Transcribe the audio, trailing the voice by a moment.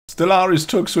Stellaris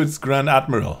Toxoids Grand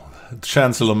Admiral,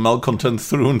 Chancellor Malcontent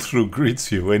through and through,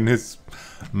 greets you in his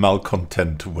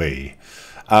malcontent way.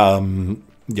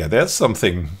 Yeah, there's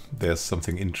something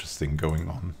interesting going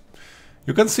on.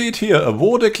 You can see it here, a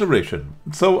war declaration.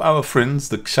 So our friends,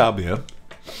 the Xavier,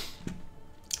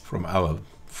 from our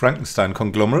Frankenstein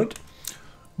conglomerate,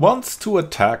 wants to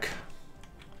attack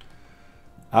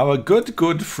our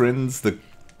good friends, the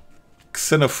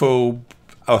xenophobe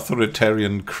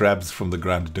authoritarian crabs from the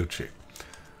Grand Duchy.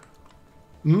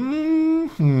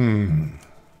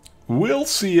 We'll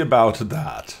see about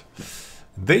that.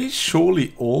 They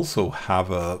surely also have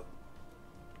a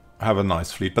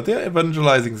nice fleet, but they're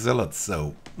evangelizing zealots,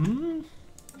 so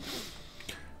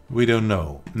we don't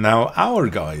know. Now our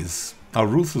guys are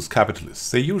ruthless capitalists.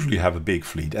 They usually have a big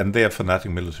fleet, and they are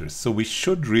fanatic militarists, so we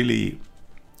should really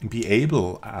be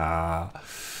able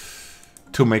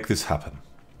to make this happen.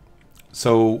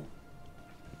 So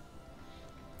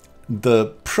the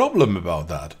problem about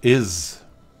that is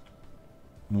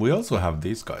we also have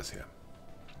these guys here.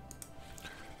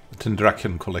 The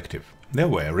Tendrakian Collective. They're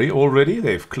wary already.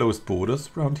 They've closed borders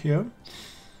around here.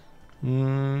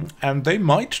 And they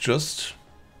might just...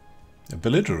 They're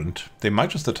belligerent. They might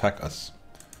just attack us.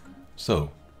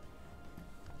 So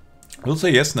we'll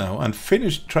say yes now and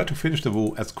try to finish the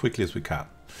war as quickly as we can.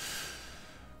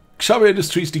 Xavier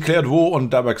Industries declared war on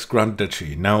Dabak's Grand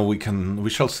Duchy. Now we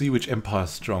shall see which empire is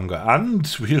stronger, and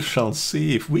we shall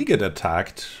see if we get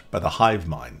attacked by the hive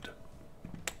mind.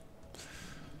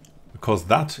 Because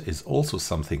that is also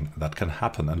something that can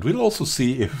happen. And we'll also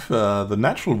see if the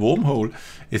natural wormhole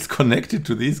is connected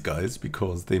to these guys,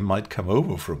 because they might come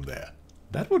over from there.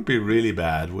 That would be really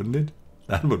bad, wouldn't it?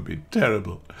 That would be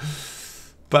terrible.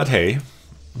 But hey,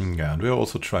 yeah, and we're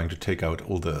also trying to take out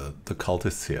all the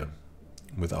cultists here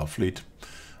with our fleet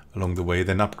along the way,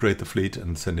 then upgrade the fleet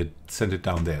and send it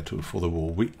down there for the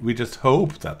war. We just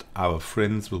hope that our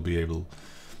friends will be able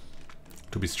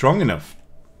to be strong enough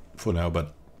for now,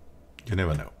 but you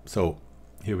never know. So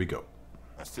here we go.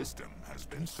 A system has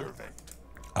been surveyed.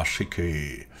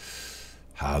 Ashike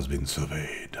has been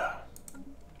surveyed.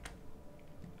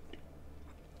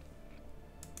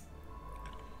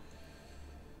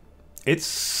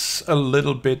 It's a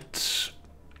little bit...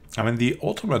 I mean, the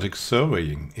automatic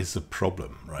surveying is a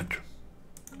problem, right?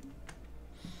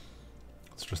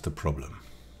 It's just a problem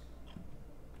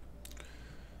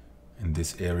in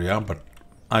this area, but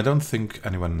I don't think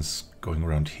anyone's going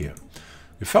around here.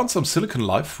 We found some silicon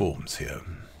life forms here.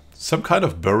 Some kind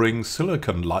of burrowing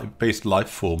silicon-based life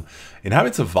form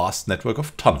inhabits a vast network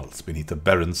of tunnels beneath the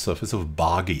barren surface of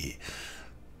Bagi.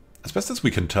 As best as we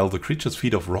can tell, the creatures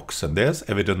feed off rocks, and there's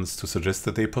evidence to suggest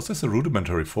that they possess a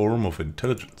rudimentary form of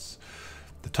intelligence.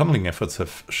 The tunneling efforts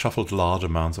have shuffled large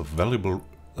amounts of valuable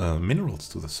minerals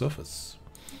to the surface.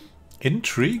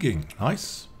 Intriguing.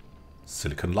 Nice.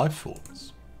 Silicon life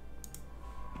forms.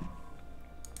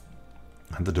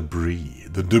 And the debris.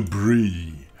 The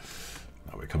debris.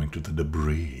 Now we're coming to the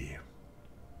debris.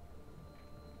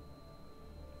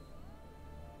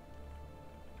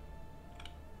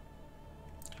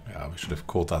 Yeah, we should have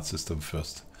caught that system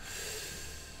first.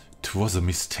 It was a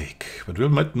mistake, but we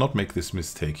might not make this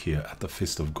mistake here at the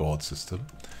Fist of God system.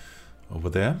 Over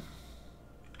there.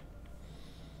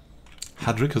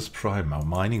 Hadricus Prime, our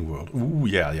mining world. Ooh,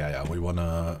 yeah. We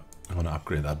wanna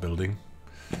upgrade that building.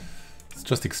 It's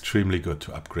just extremely good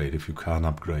to upgrade. If you can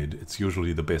upgrade, it's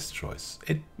usually the best choice.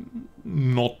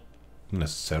 Not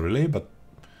necessarily, but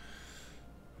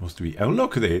mostly. Oh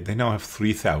look, they now have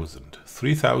 3,000.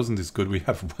 3,000 is good. We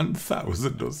have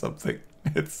 1,000 or something.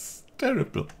 It's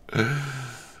terrible.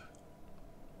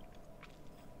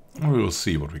 We will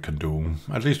see what we can do.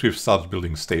 At least we've started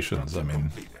building stations. I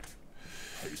mean,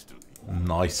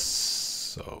 nice.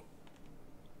 So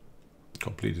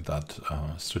completed that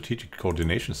strategic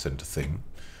coordination center thing.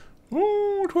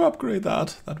 Oh, to upgrade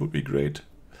that would be great.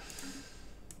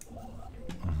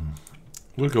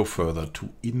 We'll go further to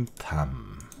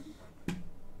Intam.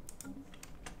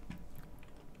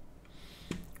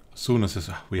 As soon as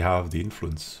we have the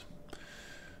influence,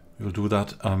 we'll do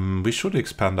that. We should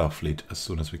expand our fleet as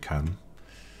soon as we can.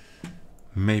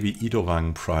 Maybe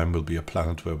Idovang Prime will be a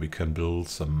planet where we can build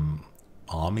some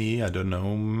army. I don't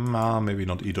know. Maybe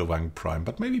not Idovang Prime,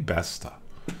 but maybe Besta.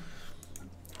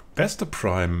 Besta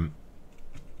Prime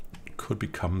could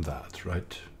become that,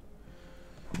 right?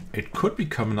 It could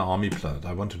become an army planet.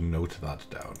 I want to note that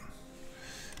down.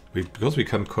 Because we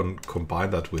can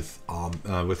combine that with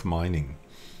mining.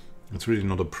 It's really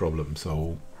not a problem.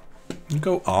 So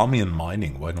go army and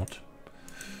mining. Why not?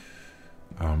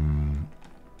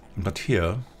 But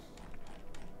here,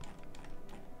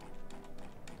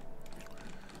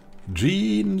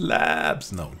 Gene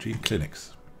Labs. No, Gene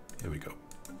Clinics. Here we go.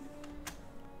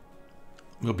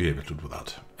 We'll be able to do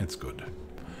that. It's good.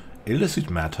 Illicit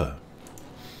matter.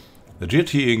 The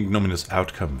GRT ignominious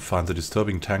outcome finds a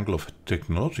disturbing tangle of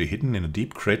technology hidden in a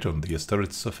deep crater on the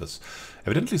asteroid's surface.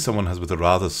 Evidently someone has, with a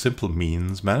rather simple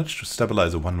means, managed to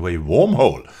stabilize a one-way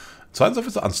wormhole. Science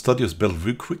officer Unstudious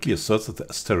Bellevue quickly asserts that the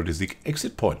asteroid is the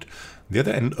exit point. The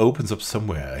other end opens up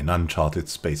somewhere in uncharted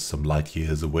space, some light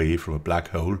years away from a black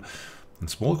hole, and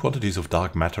small quantities of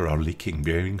dark matter are leaking,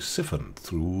 being siphoned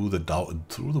through the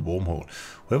wormhole.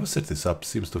 Whoever set this up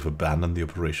seems to have abandoned the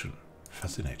operation.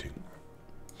 Fascinating.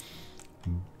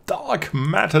 Dark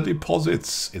matter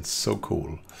deposits. It's so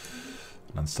cool.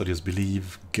 Unstudious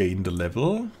believe gained a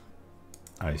level.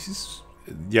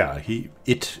 Yeah,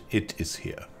 it is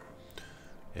here.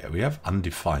 Yeah, we have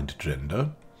undefined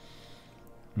gender.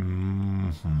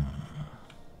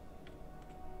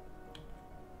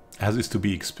 As is to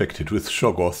be expected with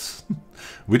Shoggoths.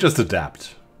 We just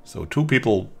adapt. So two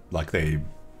people, like, they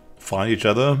find each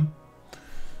other,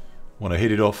 want to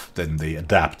hit it off, then they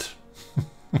adapt.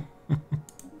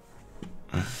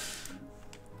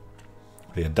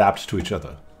 They adapt to each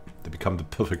other. They become the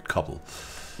perfect couple.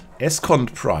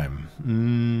 Escond Prime.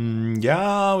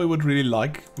 Yeah, we would really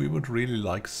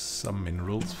like some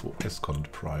minerals for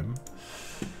Escond Prime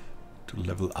to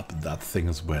level up that thing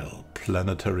as well.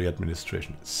 Planetary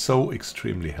administration, so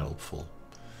extremely helpful.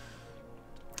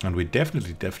 And we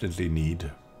definitely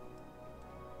need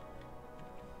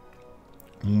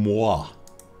more.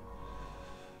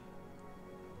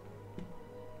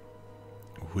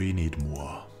 We need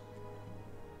more.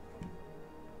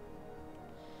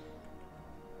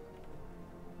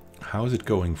 How is it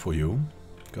going for you,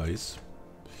 guys?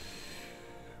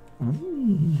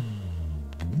 Ooh.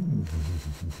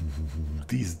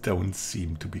 These don't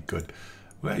seem to be good.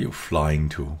 Where are you flying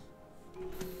to?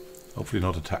 Hopefully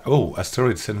not attack. Oh,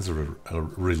 asteroid sensor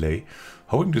relay.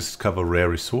 Hoping to discover rare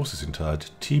resources inside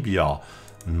TBR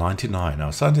 99.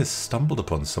 Our scientists stumbled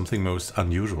upon something most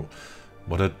unusual.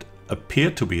 What had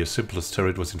appeared to be a simple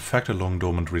asteroid was in fact a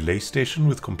long-dormant relay station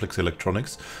with complex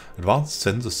electronics, advanced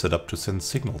sensors set up to send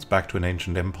signals back to an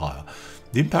ancient empire.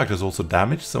 The impact has also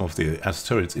damaged some of the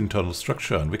asteroid's internal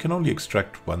structure, and we can only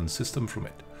extract one system from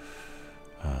it.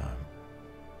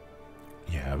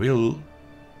 Yeah,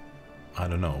 I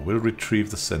don't know, we'll retrieve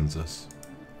the sensors.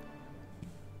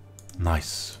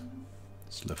 Nice.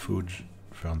 Slafuge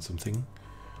found something.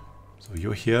 So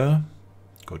you're here.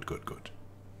 Good.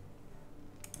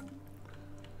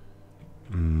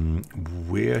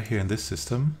 We're here in this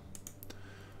system.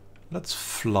 Let's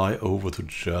fly over to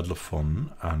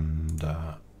Jerdlafon and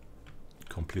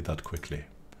complete that quickly.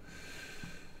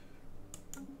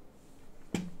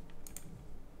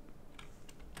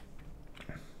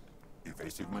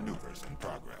 Evasive maneuvers in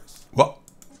progress. What?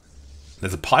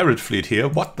 There's a pirate fleet here?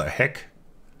 What the heck?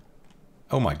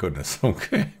 Oh my goodness.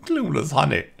 Okay. Gloomless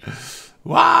honey.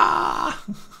 Wah!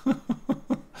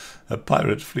 A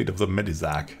pirate fleet of the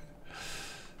Medizak.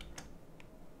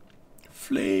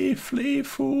 Flee,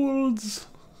 fools!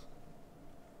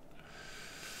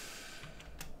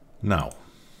 Now.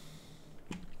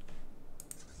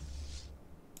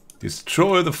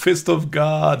 Destroy the fist of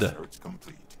God! Search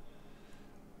complete.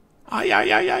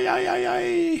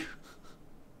 Ay.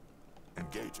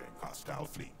 Engaging hostile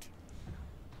fleet.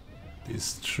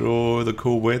 Destroy the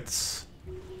corvettes.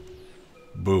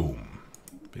 Boom.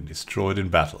 Been destroyed in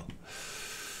battle.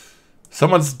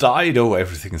 Someone's died. Oh,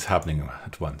 everything is happening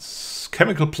at once.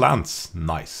 Chemical plants.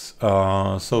 Nice.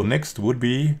 So next would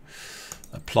be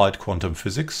applied quantum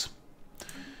physics.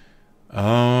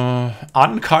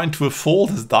 Unkind to a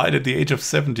fault has died at the age of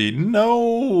 70.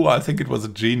 No, I think it was a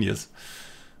genius.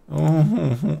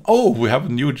 Oh, we have a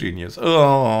new genius.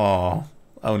 Oh,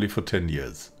 only for 10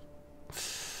 years.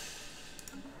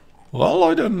 Well,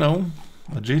 I don't know.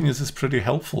 A genius is pretty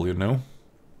helpful, you know.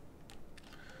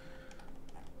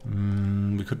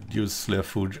 We could use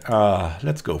Slafuge.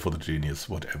 Let's go for the genius,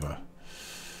 whatever.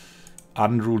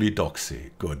 Unruly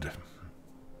Doxy, good.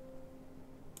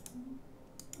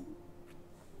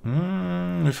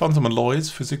 We found some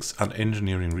alloys, physics and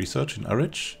engineering research in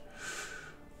Arich,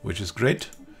 which is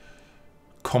great.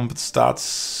 Combat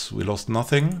stats, we lost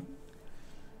nothing.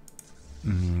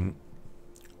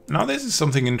 Now this is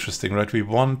something interesting, right? We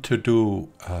want to do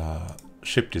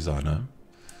ship designer.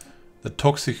 The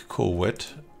toxic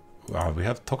corvette. Wow, we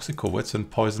have toxic corvettes and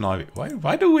poison ivy.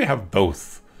 Why do we have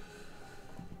both?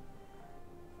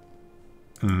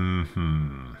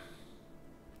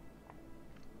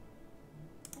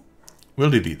 We'll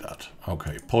delete that.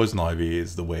 Okay, poison ivy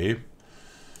is the way.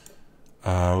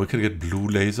 We can get blue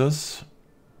lasers.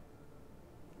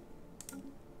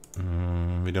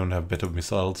 We don't have better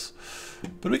missiles.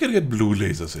 But we can get blue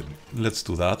lasers in. Let's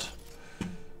do that.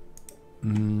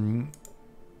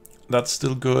 That's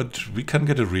still good. We can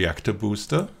get a reactor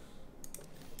booster.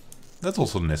 That's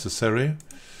also necessary.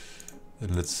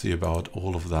 And let's see about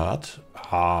all of that.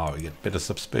 We get better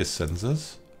subspace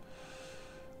sensors.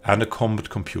 And a combat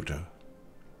computer.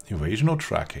 Evasion or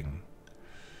tracking?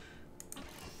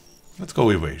 Let's go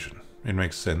evasion. It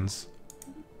makes sense.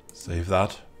 Save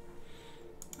that.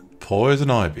 Poison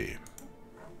ivy.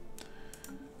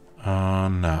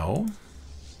 Now.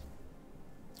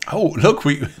 Oh, look,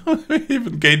 we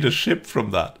even gained a ship from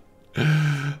that.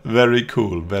 Very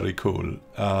cool, very cool.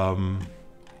 Yeah,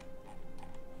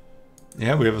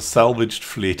 we have a salvaged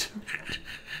fleet.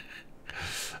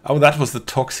 Oh, that was the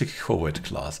toxic corvette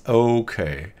class.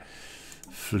 Okay.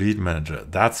 Fleet manager.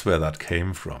 That's where that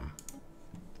came from.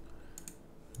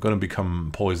 I'm gonna become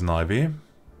Poison Ivy.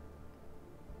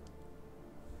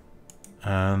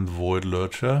 And Void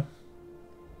Lurcher.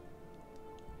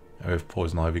 I have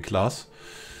Poison Ivy class.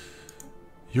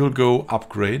 You'll go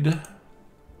upgrade.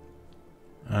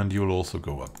 And you'll also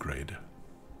go upgrade.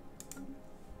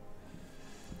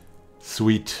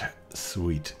 Sweet,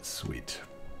 sweet, sweet.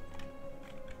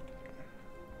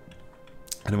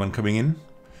 Anyone coming in?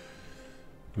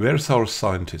 Where's our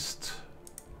scientist?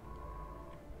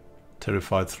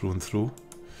 Terrified through and through.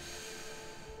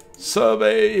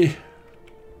 Survey!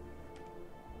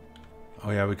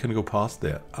 Oh yeah, we can go past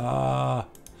there.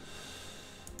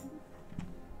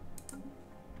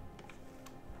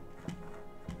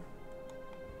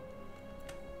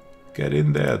 Get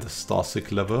in there, the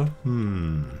Starsick lever.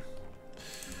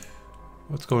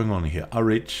 What's going on here? A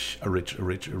rich.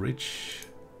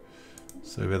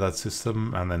 Survey that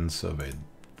system and then survey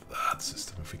that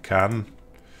system if we can.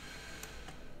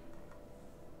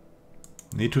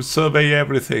 Need to survey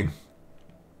everything.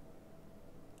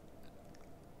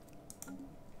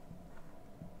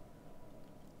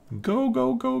 Go,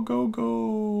 go, go, go,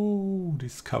 go.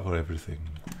 Discover everything.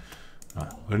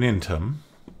 We're in interim.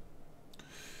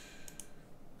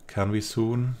 Can we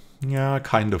soon? Yeah,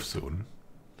 kind of soon.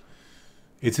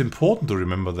 It's important to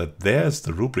remember that there's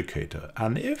the rubricator,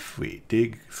 and if we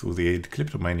dig through the 8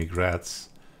 kleptomaniac rats,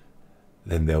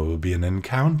 then there will be an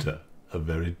encounter, a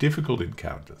very difficult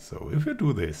encounter. So if you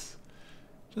do this,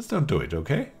 just don't do it,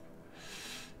 okay?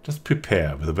 Just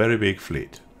prepare with a very big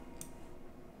fleet.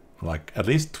 Like at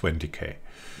least 20k.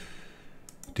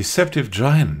 Deceptive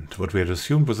giant, what we had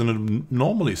assumed was an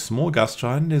abnormally small gas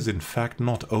giant, is in fact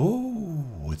not.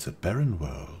 Oh, it's a barren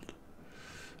world.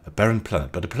 A barren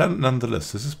planet, but a planet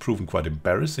nonetheless. This has proven quite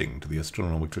embarrassing to the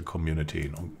astronomical community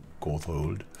in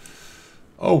Gorthikan.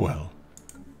 Oh well.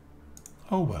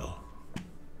 Oh well.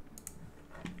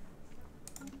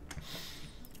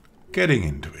 Getting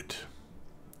into it.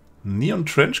 Neon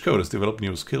Trenchcoat has developed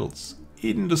new skills.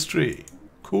 Industry.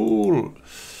 Cool.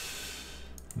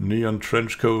 Neon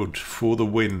Trenchcoat for the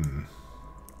win.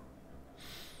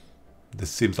 This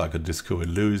seems like a Disco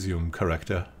Elysium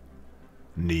character.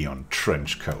 Neon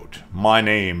Trenchcoat. My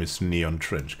name is Neon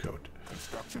Trenchcoat.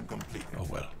 Construction completed. Oh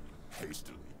well.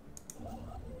 Hastily.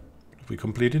 Have we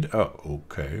completed? Oh,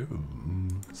 okay.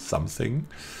 Something.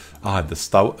 The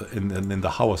star in the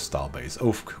Hauer star base.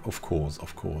 Of course,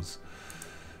 of course.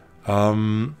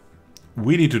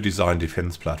 We need to design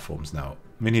defense platforms now.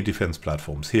 Mini defense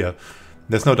platforms here.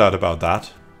 There's no doubt about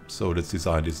that. So let's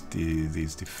design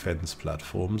these defense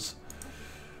platforms.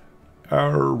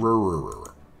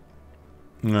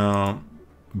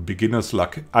 Beginner's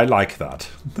luck. I like that.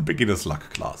 The beginner's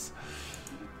luck class.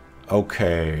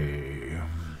 Okay.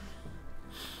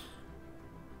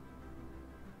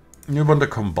 You want a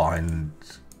combined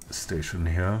station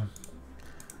here.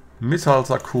 Missiles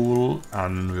are cool,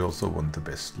 and we also want the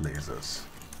best lasers.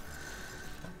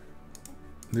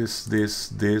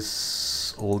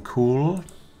 This, all cool.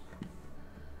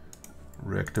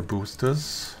 Reactor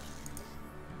boosters.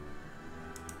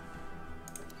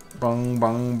 Bang,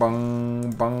 bang,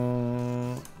 bang,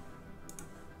 bang.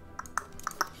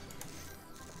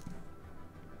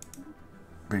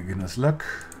 Beginner's luck.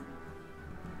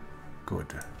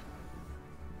 Good.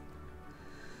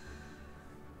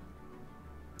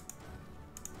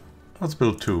 Let's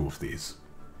build 2 of these.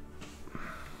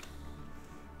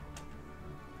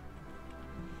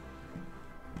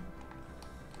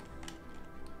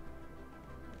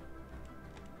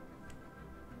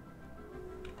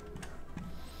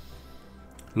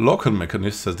 Local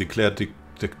Mechanist has declared the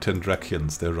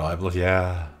Tendrakians their rival.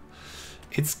 Yeah,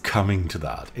 it's coming to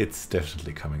that. It's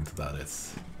definitely coming to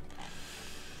that.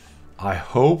 I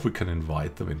hope we can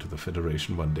invite them into the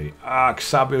Federation one day.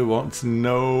 Xabi wants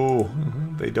no.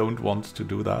 They don't want to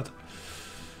do that.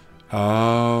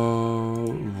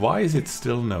 Why is it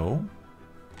still no?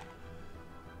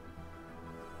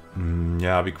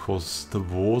 Yeah, because the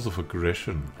wars of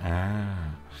aggression.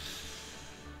 Ah.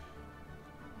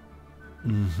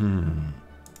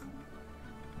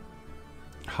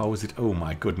 How is it? Oh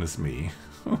my goodness me.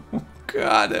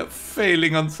 God, they're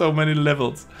failing on so many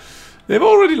levels. They've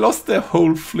already lost their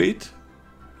whole fleet.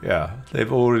 Yeah,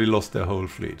 they've already lost their whole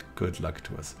fleet. Good luck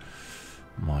to us.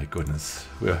 My goodness.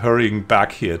 We're hurrying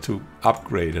back here to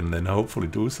upgrade and then hopefully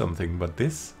do something. But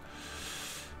this?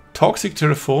 Toxic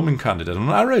terraforming candidate on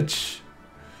average.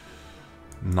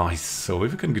 Nice. So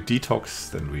if we can get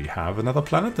detox, then we have another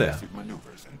planet there.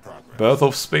 Birth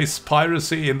of space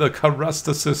piracy in the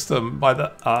Karasta system by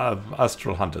the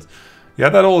Astral Hunters. Yeah,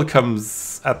 that all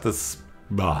comes at this...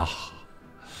 the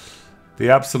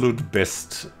absolute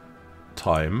best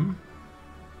time.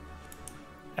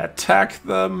 Attack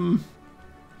them!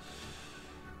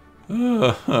 They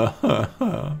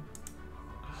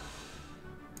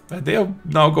are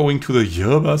now going to the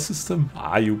Yerba system?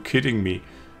 Are you kidding me?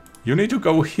 You need to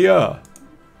go here.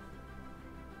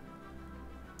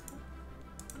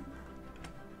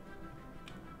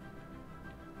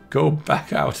 Go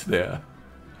back out there.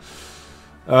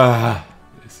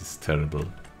 This is terrible.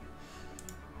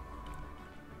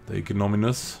 The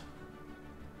ignominious.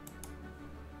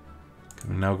 Can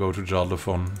we now go to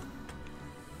Jarlathon?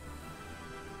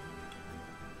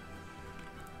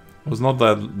 It was not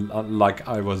that like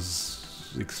I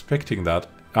was expecting that.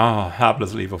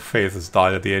 Hapless Leap of Faith has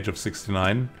died at the age of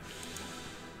 69.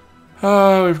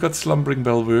 We've got Slumbering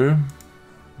Bellevue.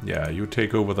 Yeah, you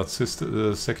take over that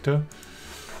sector.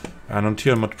 And on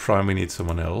Tiamat Prime we need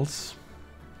someone else.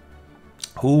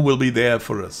 Who will be there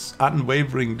for us?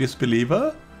 Unwavering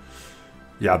Disbeliever?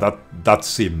 Yeah, that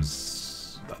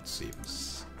seems...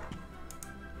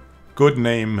 Good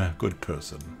name, good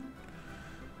person.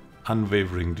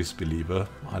 Unwavering Disbeliever.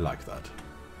 I like that.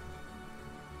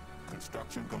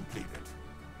 Construction completed.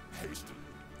 Hastily.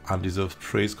 Undeserved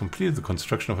praise. Completed the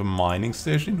construction of a mining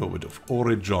station in orbit of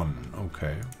Origin.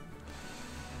 Okay.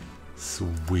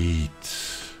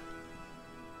 Sweet.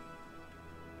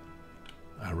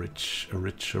 A rich.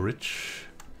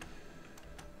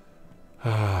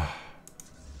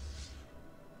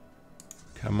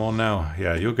 Come on now.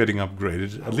 Yeah, you're getting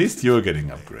upgraded. At least you're getting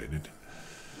upgraded.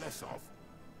 Less off.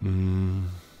 The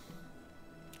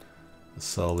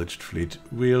salvaged fleet.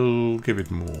 We'll give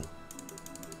it more.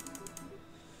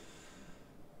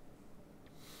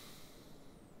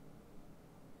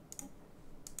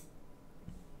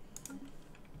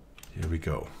 Here we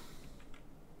go.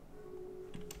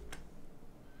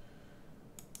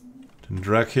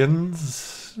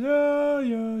 Dragons. Yeah.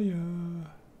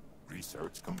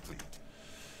 Research complete.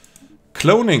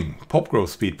 Cloning. Pop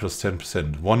growth speed plus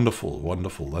 10%.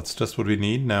 Wonderful. That's just what we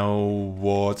need. Now,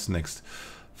 what's next?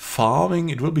 Farming.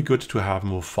 It will be good to have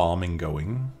more farming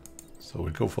going. So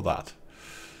we'll go for that.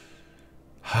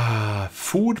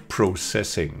 Food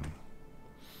processing.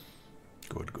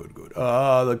 Good.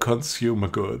 The consumer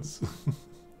goods.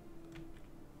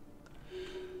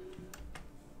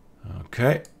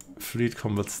 Okay. Fleet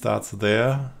combat starts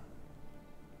there.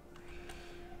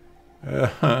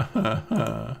 But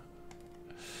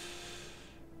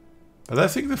I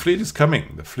think the fleet is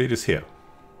coming. The fleet is here.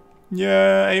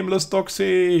 Yeah, aimless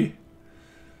Doxy.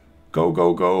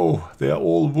 Go. They are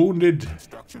all wounded.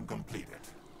 Construction completed.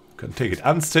 Can take it.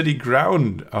 Unsteady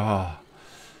ground.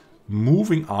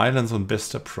 Moving islands on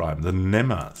Besta Prime. The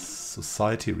Nemas.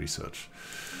 Society research.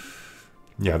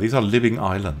 Yeah, these are living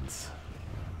islands.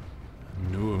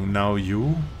 Now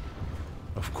you.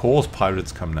 Of course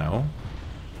pirates come now.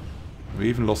 We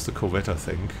even lost the corvette, I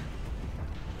think.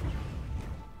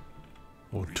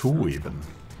 Or two even.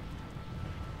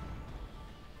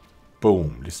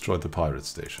 Boom. Destroyed the pirate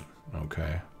station.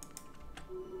 Okay.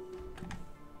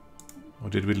 Or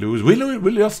did we lose? We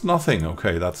lost nothing.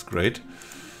 Okay, that's great.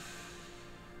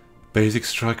 Basic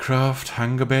strikecraft.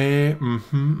 Hangar bay.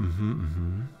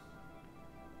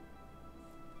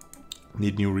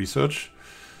 Need new research.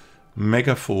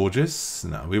 Mega forges.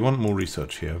 No, we want more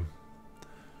research here.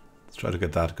 Let's try to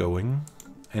get that going.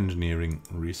 Engineering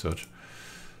research.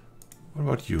 What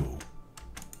about you?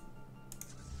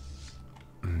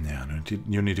 Yeah, no,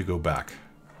 you need to go back.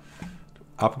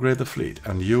 Upgrade the fleet.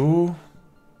 And you...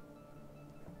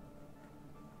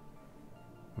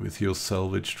 with your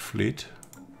salvaged fleet.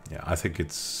 Yeah, I think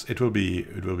it will be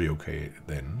okay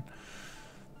then.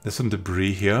 There's some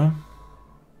debris here.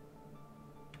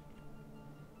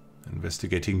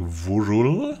 Investigating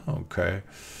Vurul. Okay.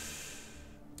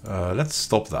 Let's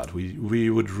stop that. We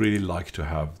would really like to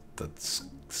have that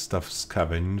stuff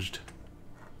scavenged.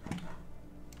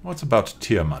 What's about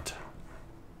Tiamat?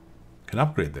 Can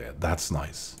upgrade there. That's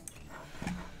nice.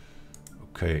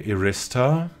 Okay,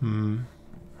 Irista.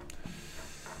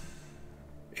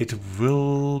 It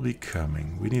will be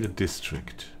coming. We need a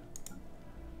district.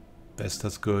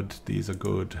 Vesta's good. These are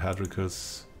good.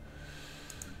 Hadricus.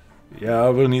 Yeah,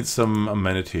 we'll need some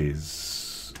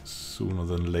amenities sooner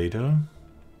than later.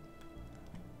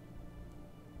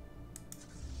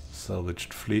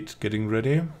 Salvaged fleet getting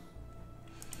ready.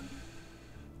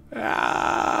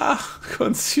 Ah,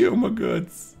 consumer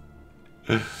goods.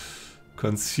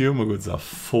 Consumer goods are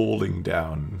falling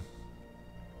down.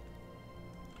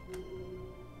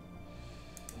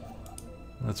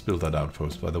 Let's build that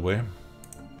outpost, by the way.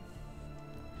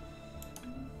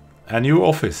 A new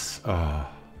office.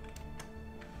 Ah.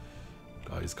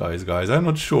 Guys, I'm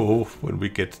not sure when we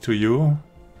get to you.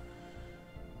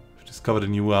 We've discovered a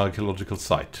new archaeological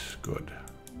site. Good.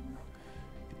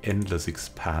 Endless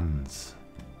expanse.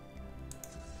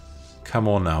 Come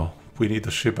on now. We need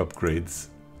the ship upgrades.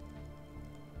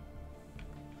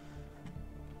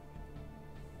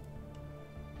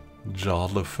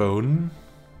 Jarlophone.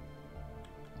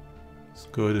 It's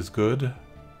good, it's good.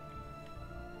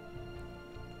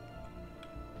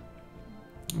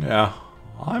 Yeah,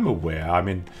 I'm aware. I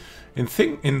mean,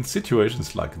 in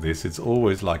situations like this, it's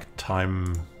always like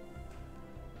time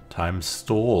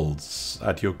stalls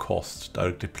at your cost.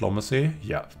 Direct diplomacy,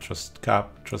 yeah. Trust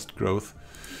cap, trust growth.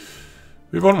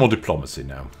 We want more diplomacy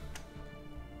now.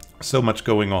 So much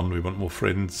going on. We want more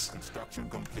friends. Construction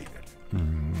completed.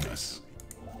 Yes.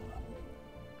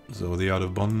 So the Out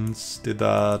of Bonds did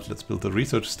that. Let's build the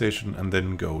research station and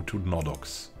then go to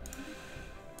Nodox.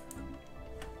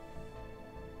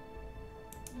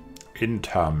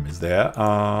 Intam is there.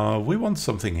 We want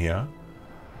something here.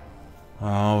 We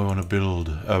want to build.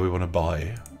 We want to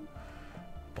buy.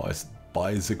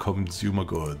 Buy the consumer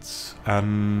goods.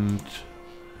 And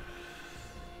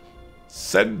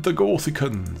send the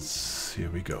Gorthikans. Here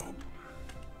we go.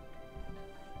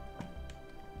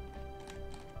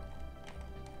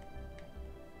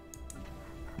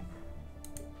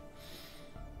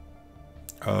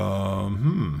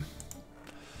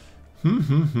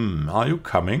 Are you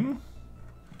coming?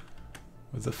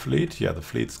 With the fleet? Yeah, the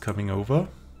fleet's coming over.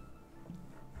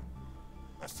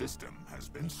 A system has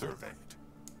been surveyed.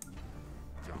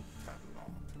 Jump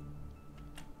catalog.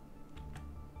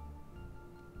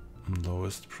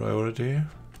 Lowest priority.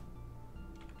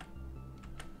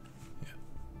 Yeah.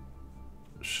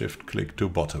 Shift click to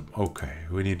bottom. Okay,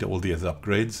 we need all these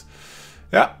upgrades.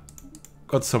 Yeah.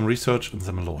 Got some research and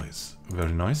some alloys.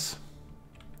 Very nice.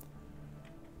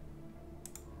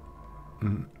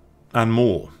 And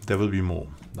more. There will be more.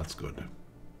 That's good.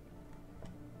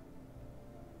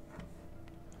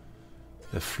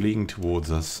 They're fleeing towards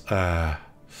us.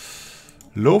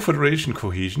 Low Federation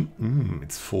cohesion.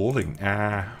 It's falling.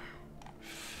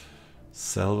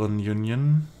 Selvan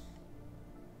Union.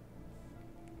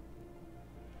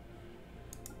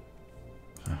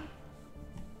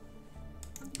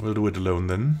 We'll do it alone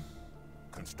then.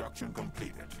 Construction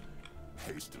completed.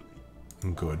 Hastily.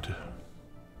 Good.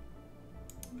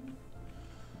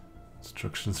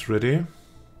 Instructions ready.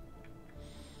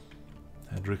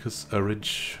 Hadricus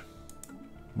Urge.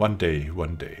 One day.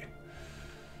 One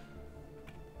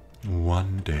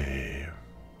day.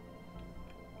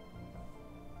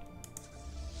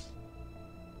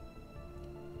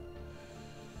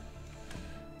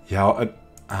 Yeah,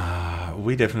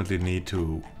 we definitely need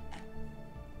to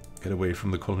get away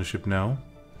from the colony ship now.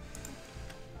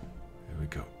 Here we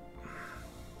go.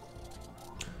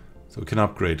 So we can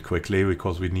upgrade quickly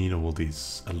because we need all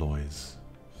these alloys.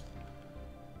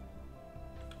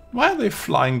 Why are they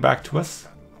flying back to us?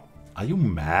 Are you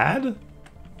mad?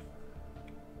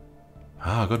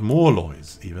 I got more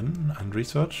alloys even and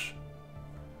research.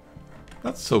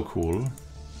 That's so cool.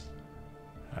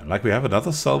 Like we have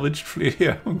another salvaged fleet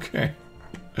here. Okay.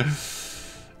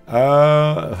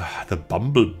 The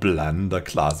Bumble Blander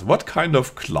class. What kind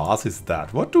of class is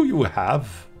that? What do you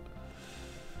have?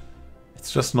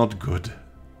 It's just not good.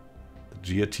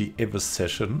 The GRT Ever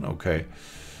Session. Okay.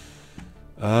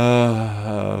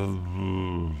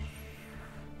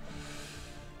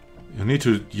 You need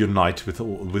to unite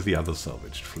with the other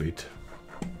salvaged fleet.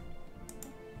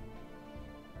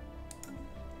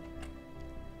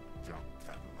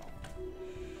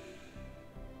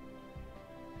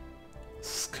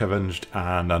 Scavenged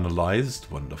and analyzed.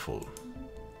 Wonderful.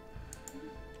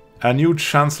 A new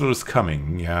Chancellor is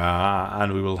coming. Yeah,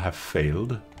 and we will have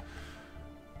failed.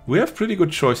 We have pretty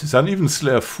good choices. And even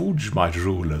Slayer Fuge might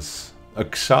rule us. A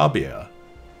Xabier.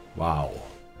 Wow.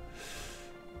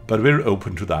 But we're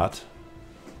open to that.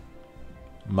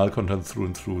 Malcontent through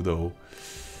and through, though,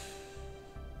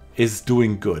 is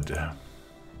doing good.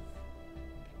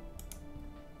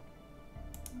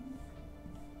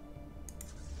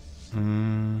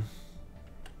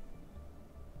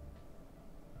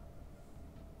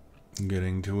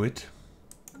 Getting to it.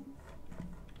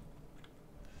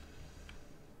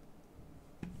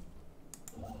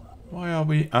 Why are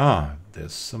we... Ah,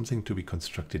 there's something to be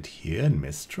constructed here in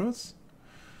Mistras?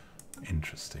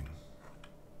 Interesting.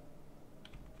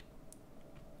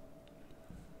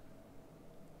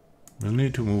 We'll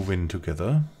need to move in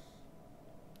together.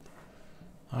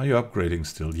 Are you upgrading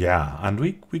still? Yeah, and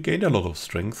we gained a lot of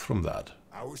strength from that.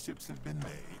 Our ships have been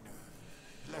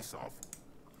made. Less of.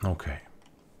 Okay.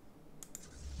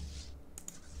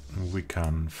 We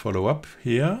can follow up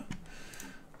here.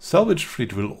 Salvage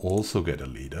fleet will also get a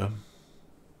leader.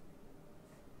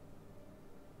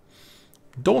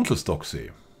 Dauntless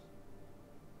Doxy.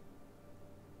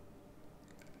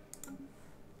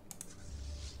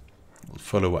 We'll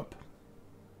follow up.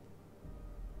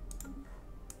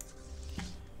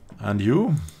 And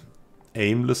you?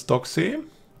 Aimless Doxy.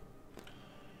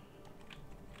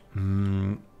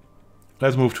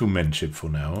 Let's move to Menship for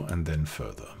now and then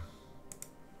further.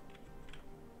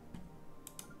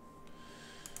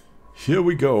 Here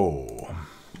we go.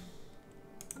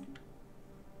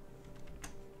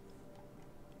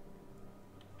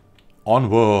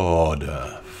 Onward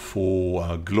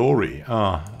for glory.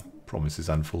 Ah, promises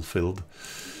unfulfilled.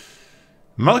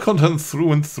 Malcontent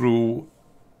through and through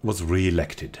was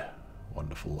re-elected.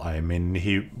 Wonderful. I mean,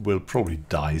 he will probably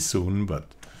die soon,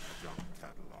 but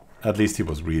at least he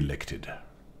was re-elected.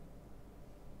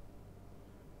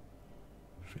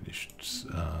 Finished.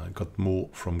 Got more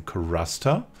from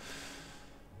Karasta.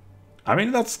 I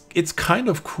mean, it's kind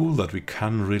of cool that we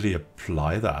can really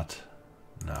apply that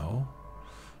now.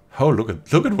 Oh, look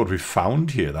at what we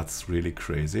found here. That's really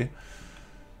crazy.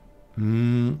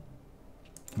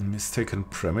 Mistaken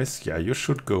premise. Yeah, you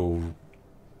should go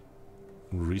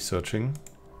researching.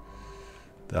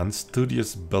 The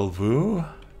unstudious Bellevue.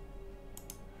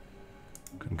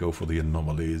 Can go for the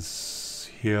anomalies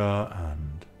here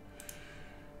and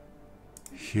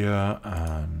here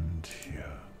and here.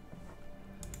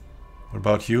 What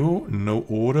about you? No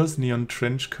orders, neon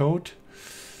trench coat.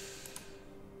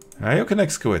 Now you can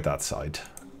excavate that site.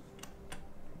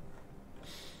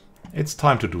 It's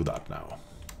time to do that now.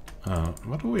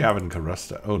 What do we have in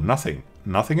Karasta? Oh, nothing.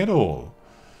 Nothing at all.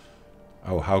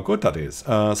 Oh, how good that is.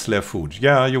 Slayer food.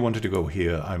 Yeah, you wanted to go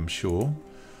here, I'm sure.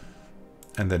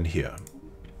 And then here.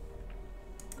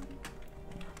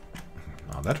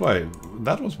 Now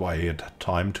that was why he had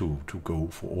time to go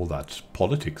for all that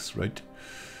politics, right?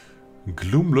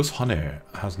 Gloomless Honey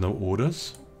has no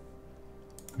orders.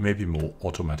 Maybe more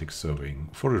automatic surveying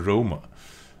for Aroma.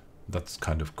 That's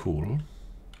kind of cool.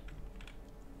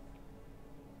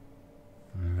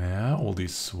 Yeah, all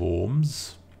these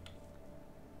swarms.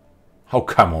 Oh,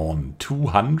 come on.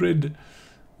 200?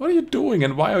 What are you doing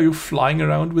and why are you flying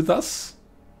around with us?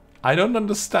 I don't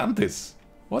understand this.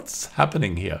 What's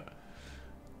happening here?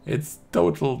 It's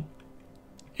total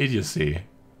idiocy.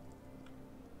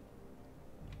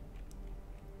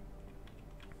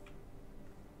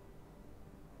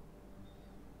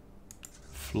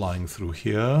 Flying through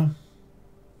here.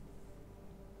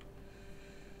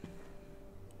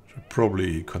 Should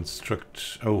probably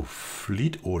construct... Oh,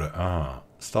 fleet order. Ah,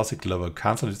 Starsick Lover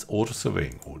cancelled its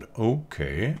auto-surveying order.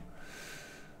 Okay.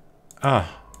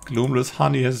 Ah, Gloomless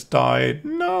Honey has died.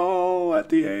 No, at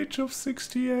the age of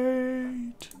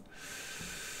 68.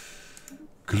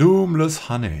 Gloomless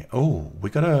Honey. Oh, we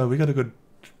got a good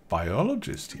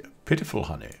biologist here. Pitiful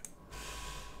Honey.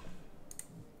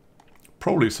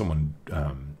 Probably someone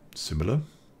similar.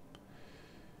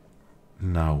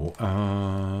 Now,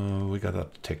 we got a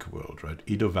tech world, right?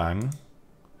 Edo Wang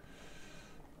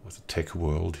with a tech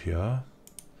world here.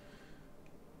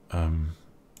 Don't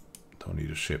need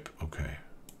a ship. Okay.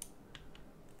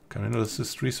 Can we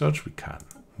assist research? We can.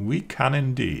 We can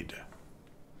indeed.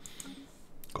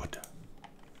 Good.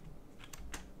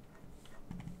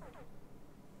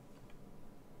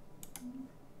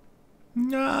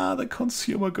 Ah, the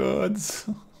consumer goods.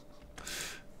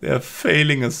 They're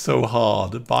failing us so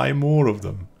hard. Buy more of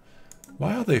them.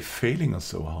 Why are they failing us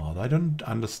so hard? I don't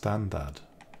understand that.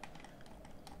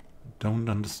 Don't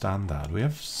understand that. We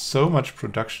have so much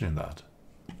production in that.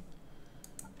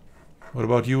 What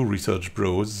about you, research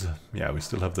bros? Yeah, we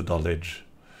still have the dull edge.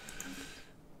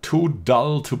 Too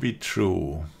dull to be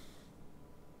true.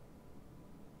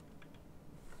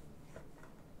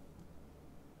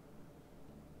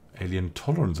 Alien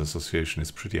Tolerance Association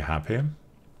is pretty happy.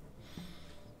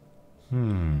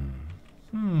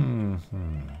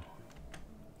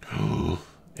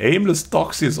 Aimless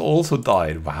Toxis also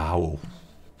died. Wow.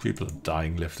 People are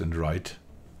dying left and right.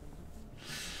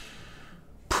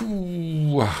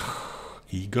 Pooh.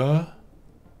 Eager.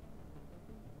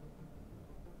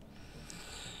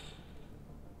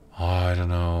 I don't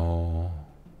know.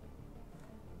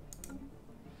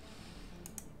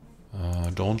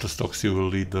 Dauntless Toxie will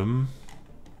lead them.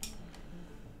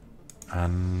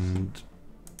 And...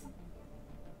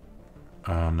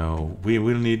 no. We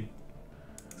will need...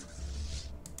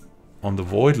 On the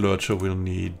Void Lurcher we'll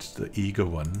need the Eager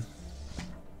one.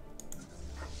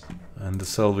 And the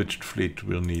Salvaged Fleet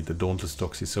will need the Dauntless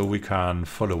Toxie, so we can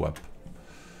follow up.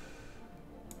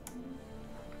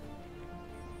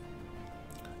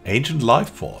 Ancient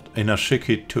Life Port in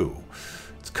Ashiki 2.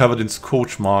 It's covered in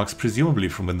scorch marks, presumably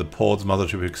from when the port's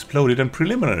mothership exploded, and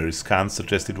preliminary scans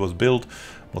suggest it was built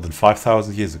more than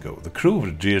 5,000 years ago. The crew of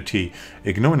the GRT,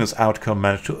 ignominious outcome,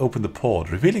 managed to open the port,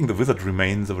 revealing the withered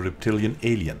remains of a reptilian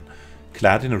alien,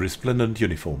 clad in a resplendent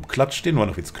uniform. Clutched in one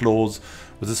of its claws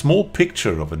was a small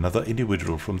picture of another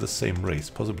individual from the same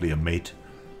race, possibly a mate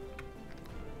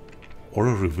or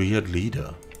a revered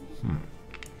leader.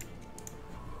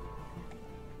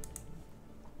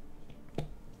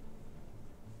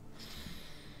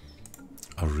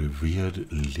 A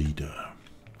revered leader.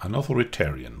 An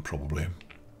authoritarian, probably.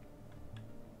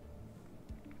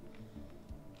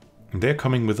 They're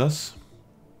coming with us.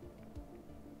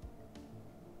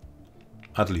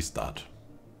 At least that.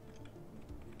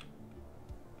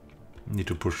 Need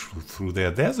to push through there.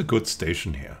 There's a good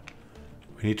station here.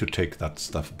 We need to take that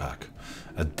stuff back.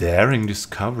 A daring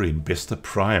discovery in Besta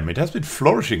Prime. It has been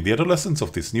flourishing. The adolescents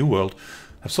of this new world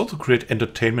have sought to create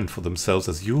entertainment for themselves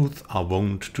as youth are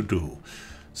wont to do.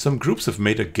 Some groups have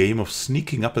made a game of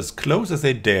sneaking up as close as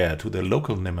they dare to their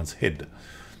local Nemer's head.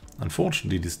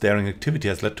 Unfortunately, this daring activity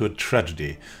has led to a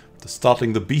tragedy. After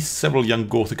startling the beast, several young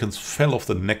Gorthikans fell off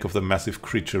the neck of the massive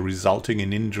creature, resulting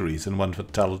in injuries and one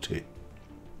fatality.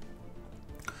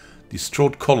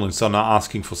 Distraught colonists are now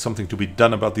asking for something to be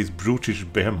done about these brutish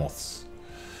behemoths.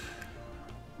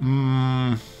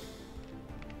 No,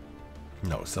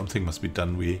 something must be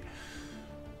done. We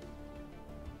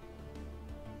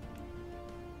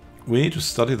need to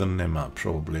study the Nema,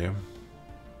 probably.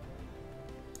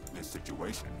 This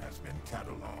situation has been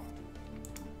catalogued.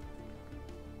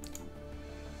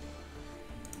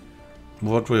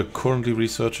 What we're currently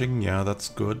researching, yeah, that's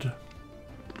good.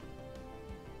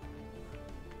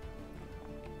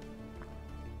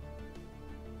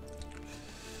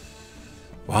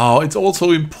 Wow, it's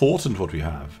also important what we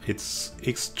have. It's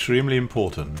extremely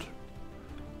important.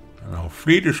 And our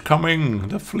fleet is coming!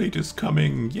 The fleet is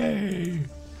coming! Yay!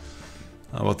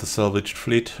 How about the salvaged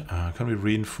fleet? Can we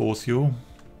reinforce you?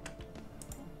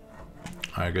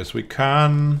 I guess we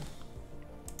can.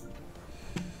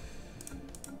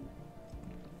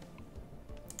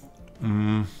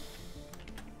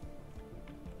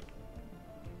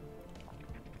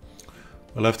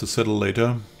 We'll have to settle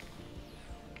later.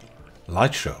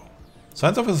 Light show.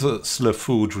 Science Officer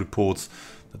Slafood reports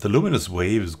that the luminous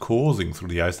waves coursing through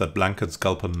the ice that blankets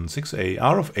Galpan 6A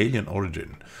are of alien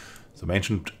origin. Some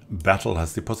ancient battle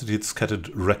has deposited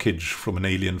scattered wreckage from an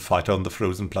alien fighter on the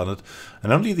frozen planet,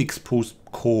 and only the exposed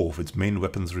core of its main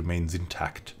weapons remains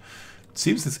intact. It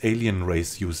seems this alien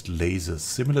race used lasers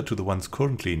similar to the ones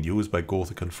currently in use by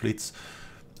Gorthikan fleets,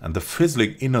 and the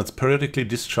fizzling innards periodically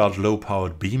discharge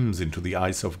low-powered beams into the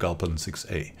ice of Galpan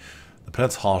 6A. The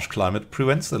planet's harsh climate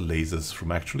prevents the lasers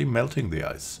from actually melting the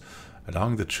ice,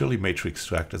 allowing the chilly matrix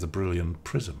to act as a brilliant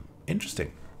prism.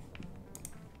 Interesting.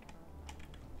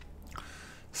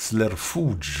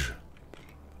 Slerfuge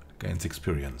gains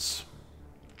experience.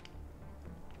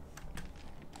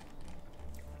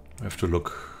 We have to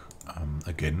look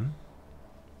again.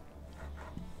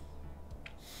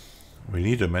 We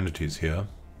need amenities here.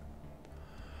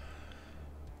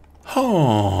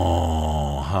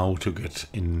 Oh, how to get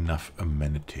enough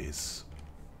amenities.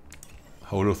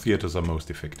 Holo theaters are most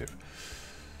effective.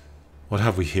 What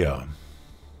have we here?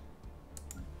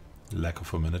 Lack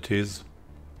of amenities.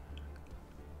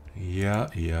 Yeah.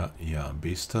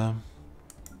 Besta.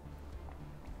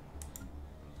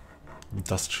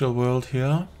 Industrial world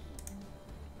here.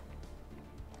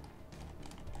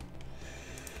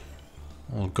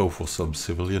 I'll go for some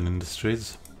civilian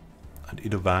industries. And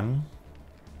Idawang.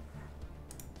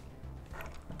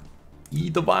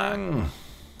 Idawang!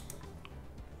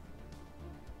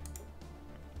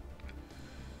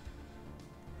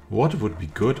 What would be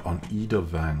good on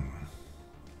Idawang?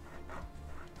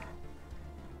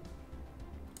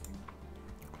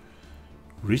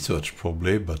 Research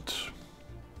probably, but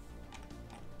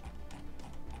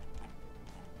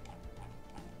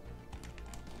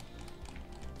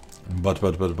But,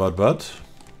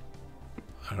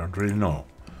 I don't really know.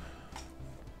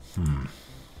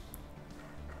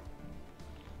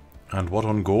 And what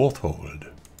on Gorthikan?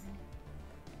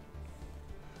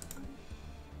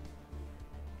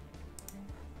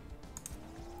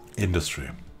 Industry.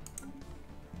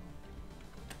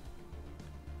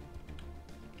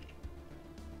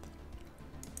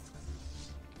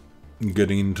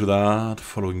 Getting into that,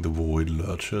 following the void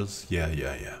lurchers.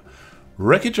 Yeah.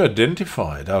 Wreckage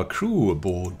identified. Our crew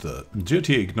aboard the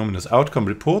dirty ignominious outcome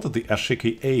reported the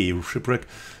Ashiki A shipwreck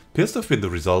appears to have been the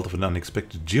result of an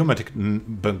unexpected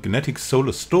geomagnetic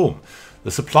solar storm.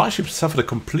 The supply ship suffered a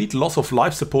complete loss of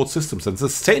life support systems and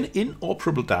sustained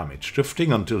inoperable damage,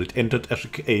 drifting until it entered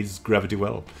Ashiki A's gravity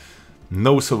well.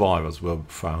 No survivors were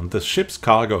found. The ship's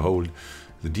cargo hold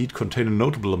indeed contained a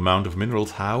notable amount of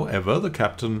minerals. However, the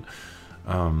captain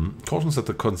cautions that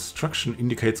the construction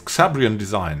indicates Xabrian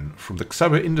design from the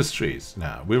Xabrian Industries.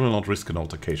 Now, we will not risk an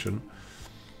altercation.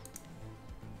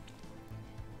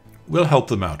 We'll help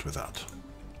them out with that.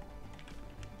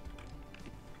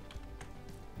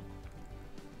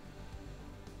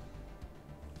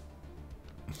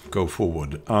 Go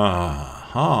forward.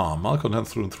 Aha! Malcontent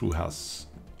through and through has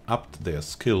upped their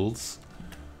skills.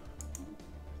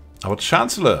 Our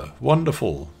Chancellor!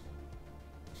 Wonderful!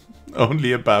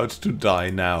 Only about to die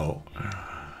now.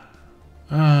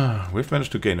 We've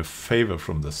managed to gain a favor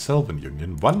from the Selvan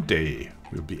Union. One day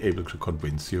we'll be able to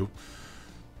convince you.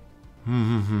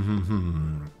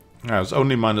 Yeah, it's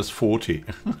only minus 40.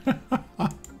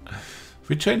 If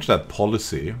we change that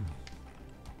policy...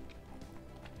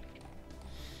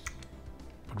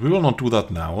 But we will not do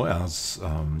that now as,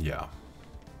 yeah.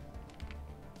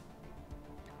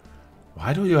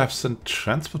 Why do you have sent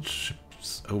transport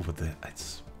ships over there?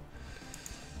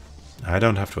 I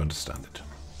don't have to understand it.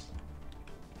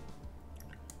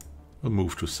 We'll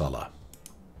move to Sala.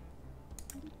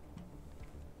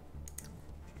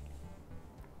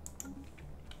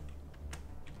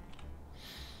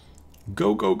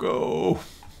 Go, go, go!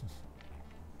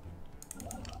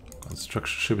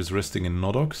 Construction ship is resting in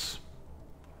Nodox.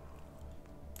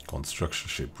 Construction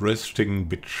ship resting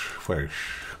bitch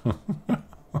fresh.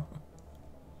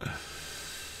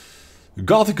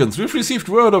 Gorthikans, we've received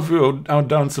word of our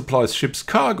down supplies ship's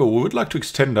cargo. We would like to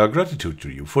extend our gratitude to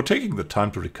you for taking the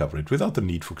time to recover it without the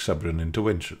need for Xabrian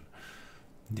intervention.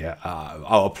 Yeah,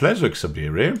 our pleasure,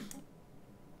 Xabiri.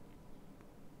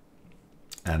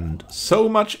 And so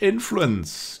much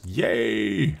influence.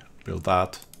 Yay! Build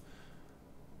that.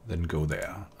 Then go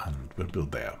there. And we'll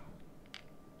build there.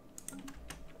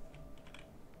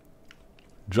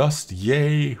 Just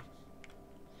yay!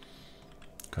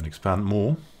 Can expand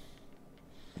more.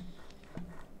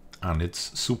 And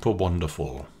it's super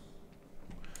wonderful.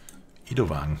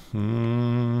 Idovang.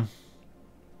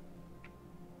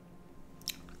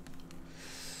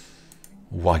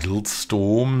 Wild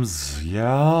storms,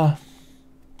 yeah.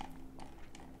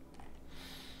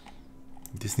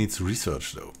 This needs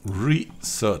research though.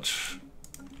 Research.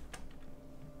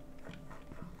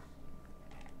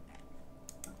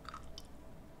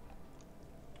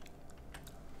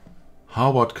 How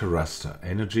about Karasta?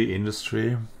 Energy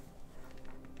industry.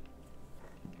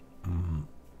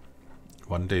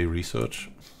 One day research.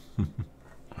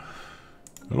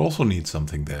 We'll also need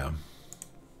something there.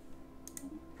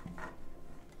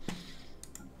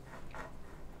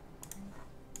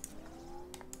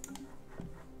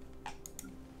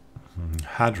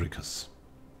 Hadricus.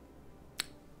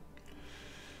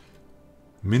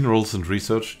 Minerals and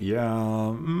research.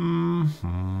 Yeah.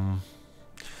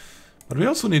 But we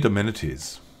also need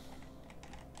amenities.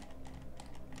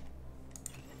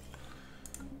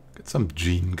 Get some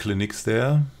gene clinics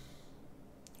there.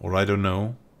 Or I don't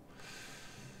know.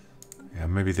 Yeah,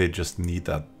 maybe they just need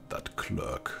that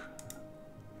clerk.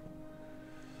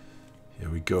 Here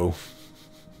we go.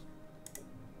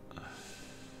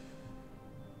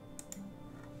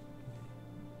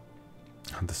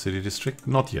 And the city district?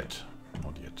 Not yet.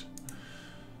 Not yet.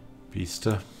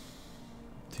 Biester.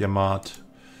 Tiamat.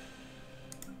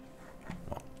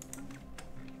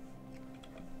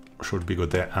 Should be good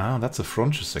there. Ah, that's a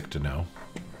frontier sector now.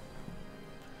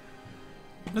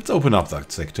 Let's open up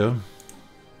that sector.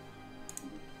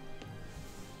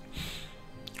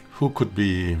 Who could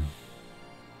be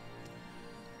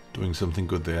doing something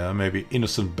good there? Maybe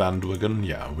Innocent Bandwagon?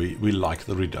 Yeah, we like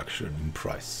the reduction in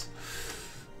price.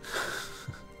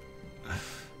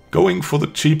 Going for the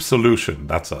cheap solution,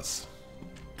 that's us.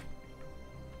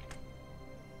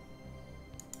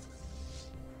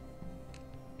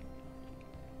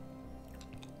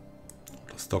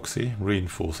 Doxy,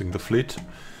 reinforcing the fleet.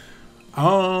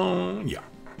 Yeah.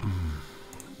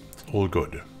 It's all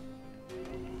good.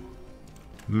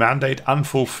 Mandate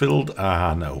unfulfilled.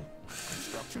 Ah, no.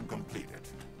 Construction completed.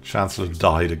 Chancellor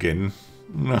died again.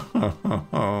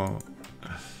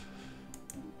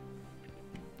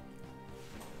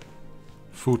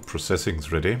 Food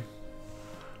processing's ready.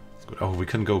 Good. Oh, we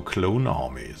can go clone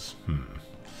armies.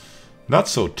 Not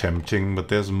so tempting, but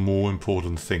there's more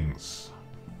important things.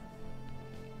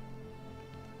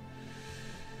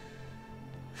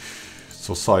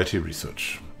 Society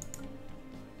research.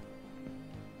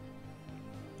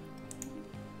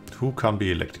 Who can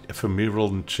be elected? Ephemeral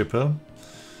and Chipper.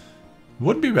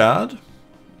 Wouldn't be bad.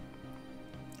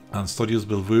 And Studios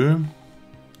Bellevue.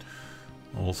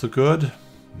 Also good.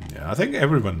 Yeah, I think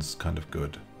everyone's kind of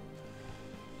good.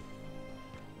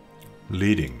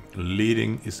 Leading.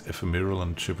 Leading is Ephemeral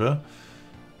and Chipper.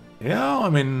 Yeah, I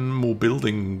mean, more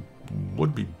building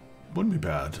wouldn't be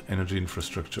bad. Energy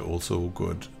infrastructure also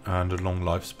good. And a long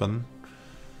lifespan.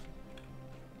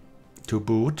 To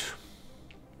boot.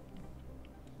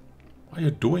 What are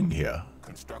you doing here?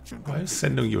 Why are you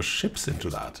sending your ships into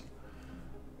that?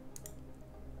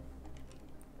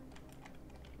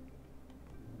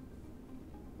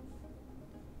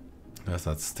 There's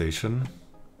that station.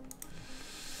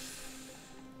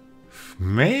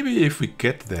 Maybe if we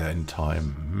get there in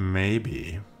time.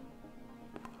 Maybe.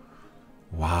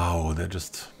 Wow, they're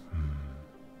just...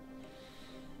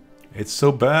 It's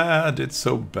so bad, it's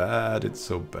so bad, it's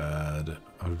so bad.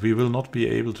 We will not be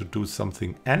able to do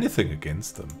anything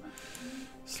against them.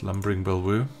 Slumbering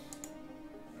Bellevue.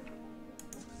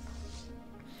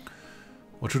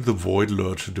 What should the Void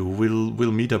Lurcher do?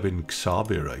 We'll meet up in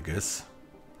Xabir, I guess.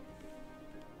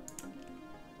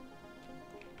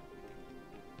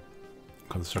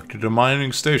 Constructed a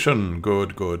mining station.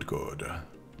 Good, good, good.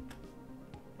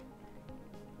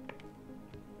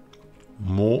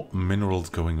 More minerals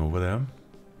going over there.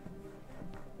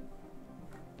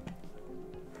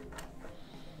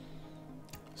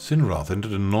 Sinrath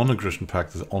entered a non-aggression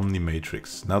pact with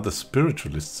Omnimatrix. Now the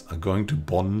Spiritualists are going to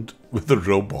bond with the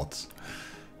robots.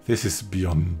 This is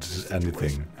beyond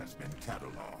anything.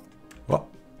 What?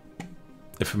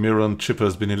 Ephemeral and Chipper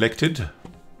has been elected.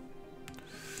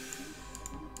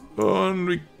 And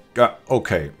we got...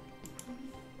 Okay.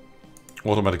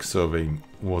 Automatic surveying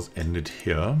was ended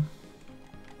here.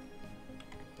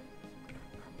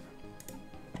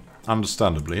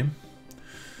 Understandably.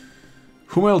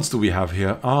 Who else do we have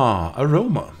here? Ah,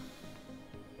 Aroma.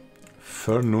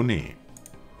 Fernuni.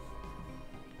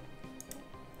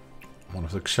 One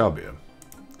of the Xabir.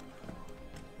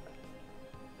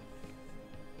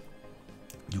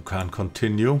 You can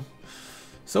continue.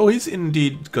 So he's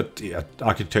indeed got the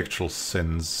architectural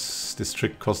sense.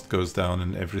 District cost goes down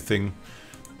and everything.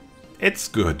 It's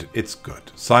good, it's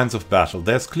good. Signs of battle.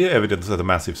 There's clear evidence that a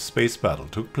massive space battle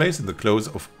took place in the close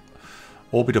of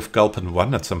orbit of Galpan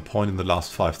 1 at some point in the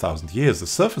last 5,000 years. The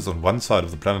surface on one side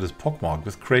of the planet is pockmarked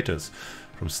with craters.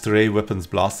 From stray weapons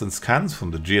blasts and scans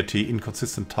from the GRT,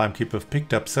 inconsistent timekeeper have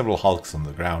picked up several hulks on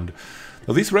the ground.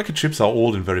 Though these wrecked ships are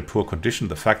all in very poor condition,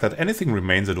 the fact that anything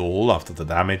remains at all after the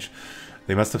damage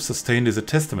they must have sustained is a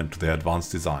testament to their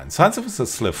advanced design. Science Officer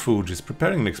Slafuge is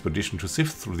preparing an expedition to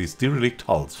sift through these derelict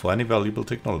hulls for any valuable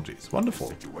technologies. Wonderful.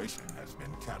 The situation has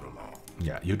been cataloged.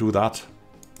 Yeah, you do that.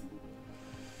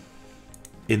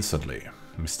 Instantly,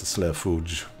 Mr.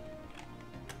 Slafuge.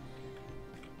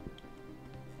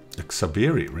 The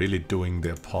Xabiri really doing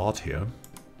their part here.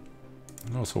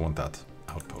 I also want that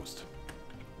outpost.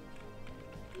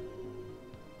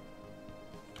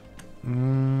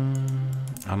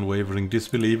 Unwavering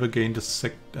Disbeliever gained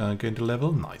a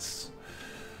level. Nice.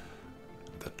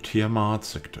 The Tiamat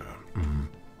sector.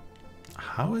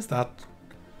 How is that?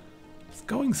 It's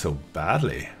going so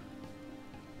badly.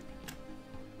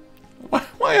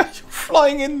 Why are you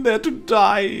flying in there to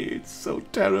die? It's so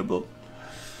terrible.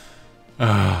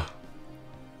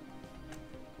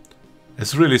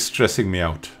 It's really stressing me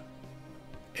out.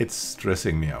 It's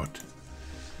stressing me out.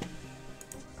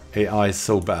 AI is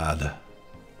so bad.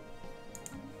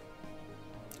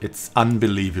 It's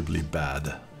unbelievably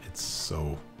bad. It's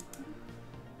so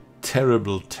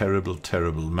terrible, terrible,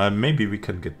 terrible. Maybe we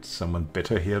can get someone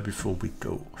better here before we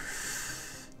go.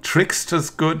 Trickster's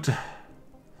good.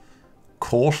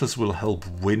 Cautious will help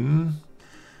win.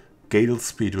 Gale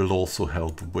speed will also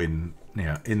help win.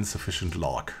 Yeah, insufficient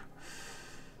luck.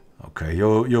 Okay,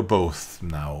 you're both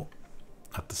now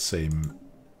at the same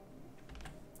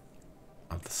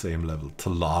level.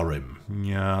 Talarim.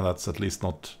 Yeah, that's at least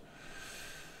not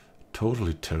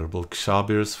totally terrible.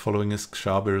 Xabir is following us.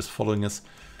 Xabir is following us.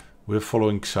 We're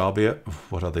following Xabir.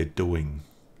 What are they doing?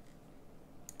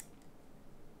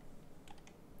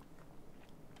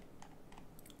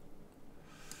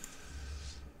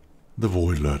 The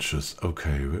Void Lurchers.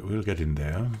 Okay, we'll get in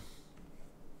there.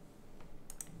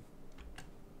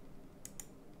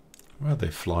 Where are they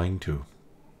flying to?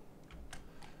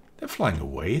 They're flying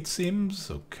away, it seems.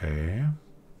 Okay.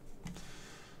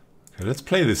 Okay, let's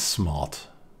play this smart.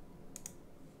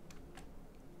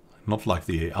 Not like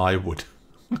the AI would.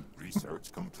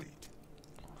 Research complete.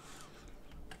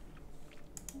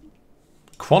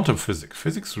 Quantum physics.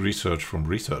 Physics research from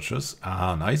researchers.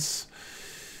 Ah, nice.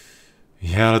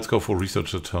 Yeah, let's go for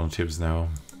research alternatives now.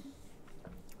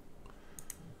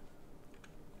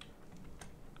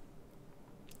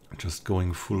 Just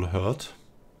going full hurt.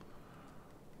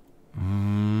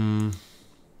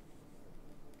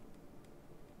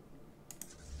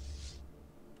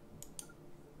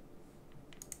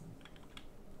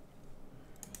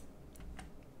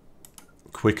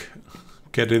 Quick,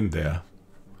 get in there.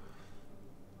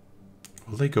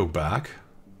 Will they go back?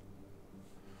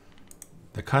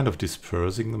 They're kind of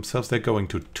dispersing themselves. They're going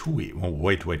to 2E. Oh,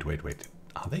 wait.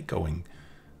 Are they going?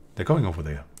 They're going over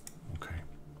there. Okay.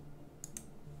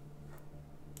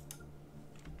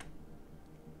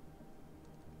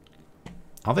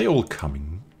 Are they all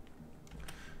coming?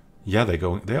 Yeah, they're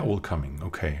going. They're all coming.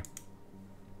 Okay.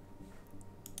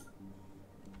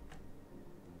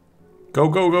 Go,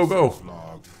 go, go, go.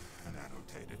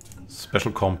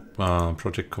 Special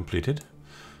project completed.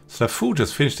 Slafood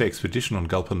has finished the expedition on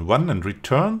Galpan 1 and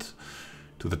returned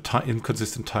to the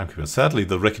inconsistent timekeeper. Sadly,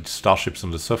 the wreckage starships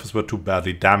on the surface were too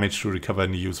badly damaged to recover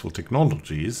any useful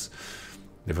technologies.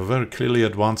 They were very clearly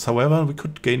advanced, however. We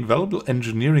could gain valuable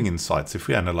engineering insights if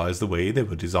we analyze the way they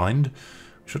were designed.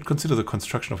 We should consider the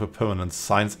construction of a permanent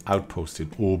science outpost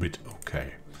in orbit.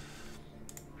 Okay.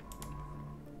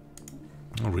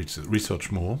 I'll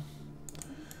research more.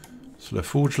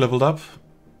 Slafood leveled up.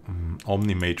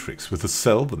 Omnimatrix with the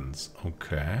Selvans.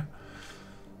 Okay.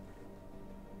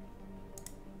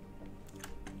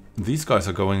 These guys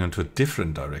are going into a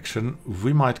different direction.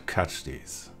 We might catch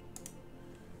these.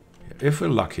 If we're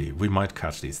lucky, we might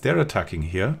catch these. They're attacking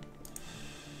here.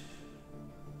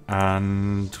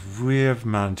 And we have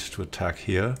managed to attack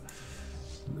here.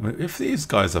 If these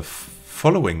guys are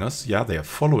following us, yeah, they are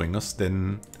following us,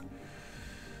 then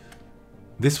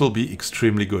this will be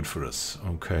extremely good for us.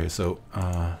 Okay, so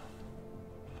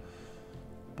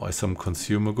buy some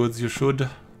consumer goods, you should.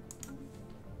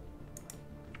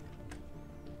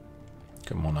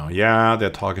 Come on now. Yeah,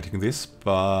 they're targeting this,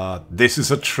 but this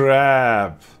is a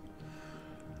trap.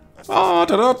 Oh,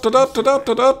 da da da da da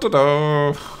da da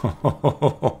da.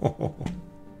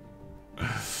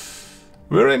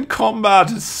 We're in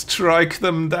combat. Strike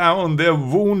them down. They're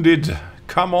wounded.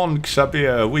 Come on,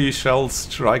 Xabir. We shall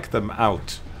strike them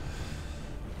out.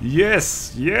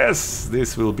 Yes, yes.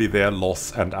 This will be their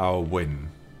loss and our win.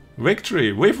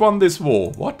 Victory. We've won this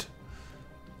war. What?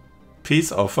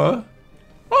 Peace offer?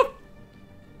 What?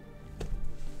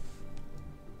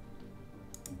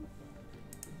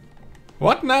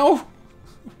 What now?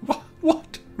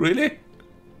 What? Really?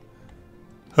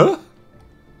 Huh?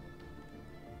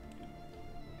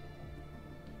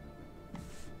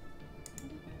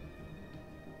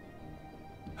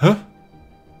 Huh?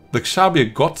 The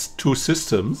Xabir got 2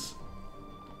 systems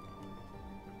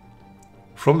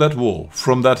from that war,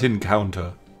 from that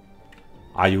encounter.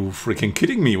 Are you freaking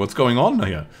kidding me? What's going on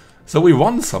here? So we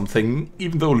won something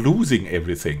even though losing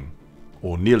everything.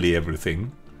 Or nearly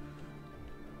everything.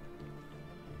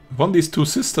 We won these 2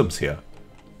 systems here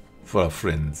for our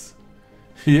friends.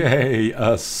 Yay,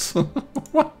 us.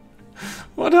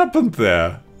 What happened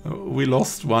there? We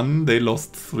lost 1, they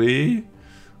lost 3.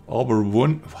 Arbor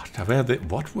 1.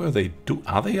 What were they do?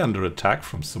 Are they under attack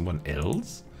from someone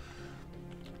else?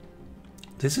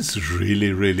 This is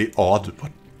really, really odd.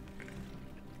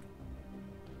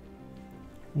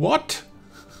 What?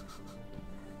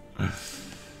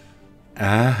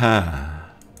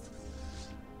 Aha.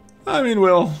 I mean,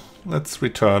 well, let's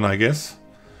return, I guess.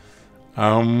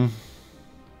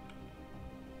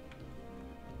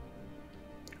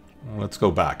 Let's go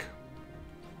back.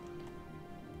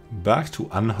 Back to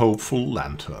Unhopeful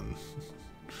Lantern.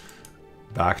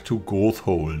 Back to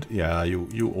Gorthikan. Yeah,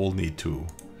 you all need to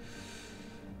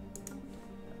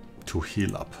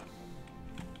heal up.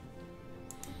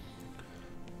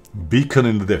 Beacon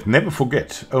in the depth. Never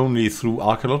forget. Only through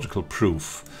archaeological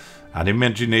proof and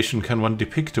imagination can one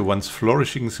depict a once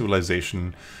flourishing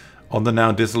civilization on the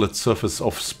now desolate surface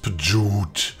of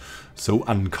Spjut. So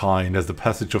unkind has the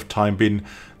passage of time been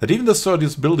that even the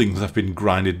sturdiest buildings have been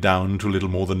grinded down to little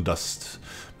more than dust.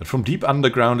 But from deep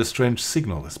underground a strange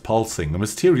signal is pulsing, a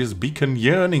mysterious beacon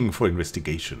yearning for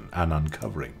investigation and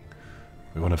uncovering.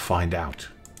 We want to find out.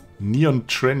 Neon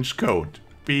trench coat.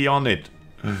 Be on it.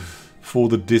 for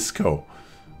the disco.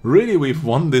 Really, we've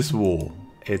won this war.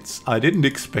 I didn't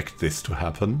expect this to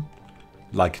happen.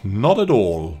 Like, not at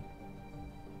all.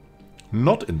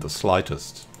 Not in the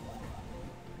slightest.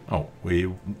 Oh, we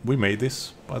made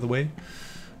this, by the way.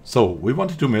 So, we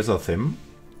wanted to measure him.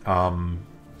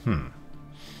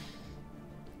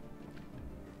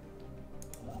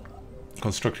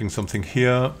 Constructing something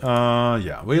here.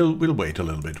 Yeah, we'll wait a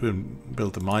little bit. We'll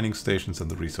build the mining stations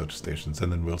and the research stations,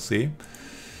 and then we'll see.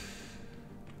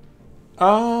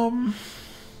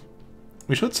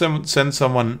 We should send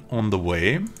someone on the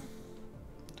way.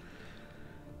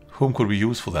 Whom could we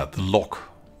use for that? The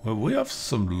lock. Well, we have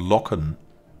some Locken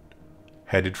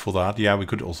headed for that. Yeah, we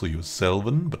could also use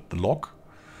Selvin, but the lock.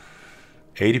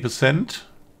 80%.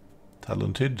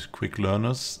 Talented, quick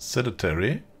learners,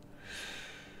 sedentary.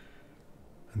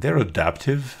 They're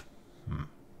adaptive.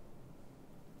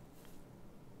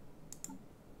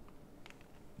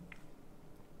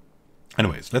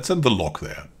 Anyways, let's send the lock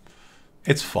there.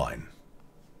 It's fine.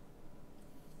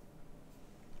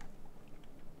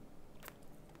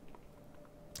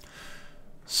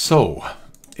 So,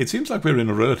 it seems like we're in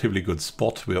a relatively good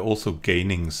spot. We're also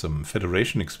gaining some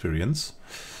Federation experience.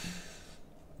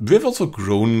 We've also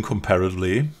grown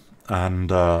comparatively,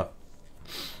 and I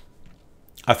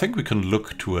think we can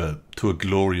look to a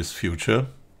glorious future.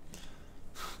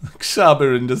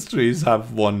 Xaber Industries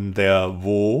have won their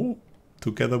war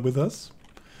together with us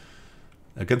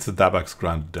against the Dabax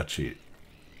Grand Duchy.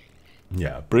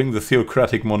 Yeah, bring the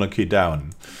theocratic monarchy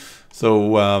down.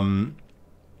 So,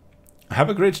 have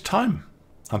a great time.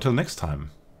 Until next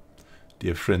time,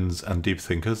 dear friends and deep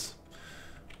thinkers,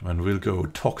 when we'll go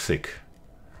toxic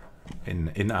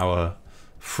in our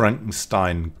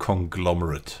Frankenstein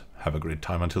conglomerate. Have a great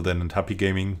time until then, and happy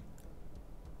gaming,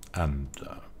 and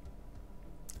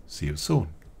see you soon.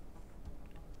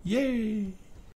 Yay!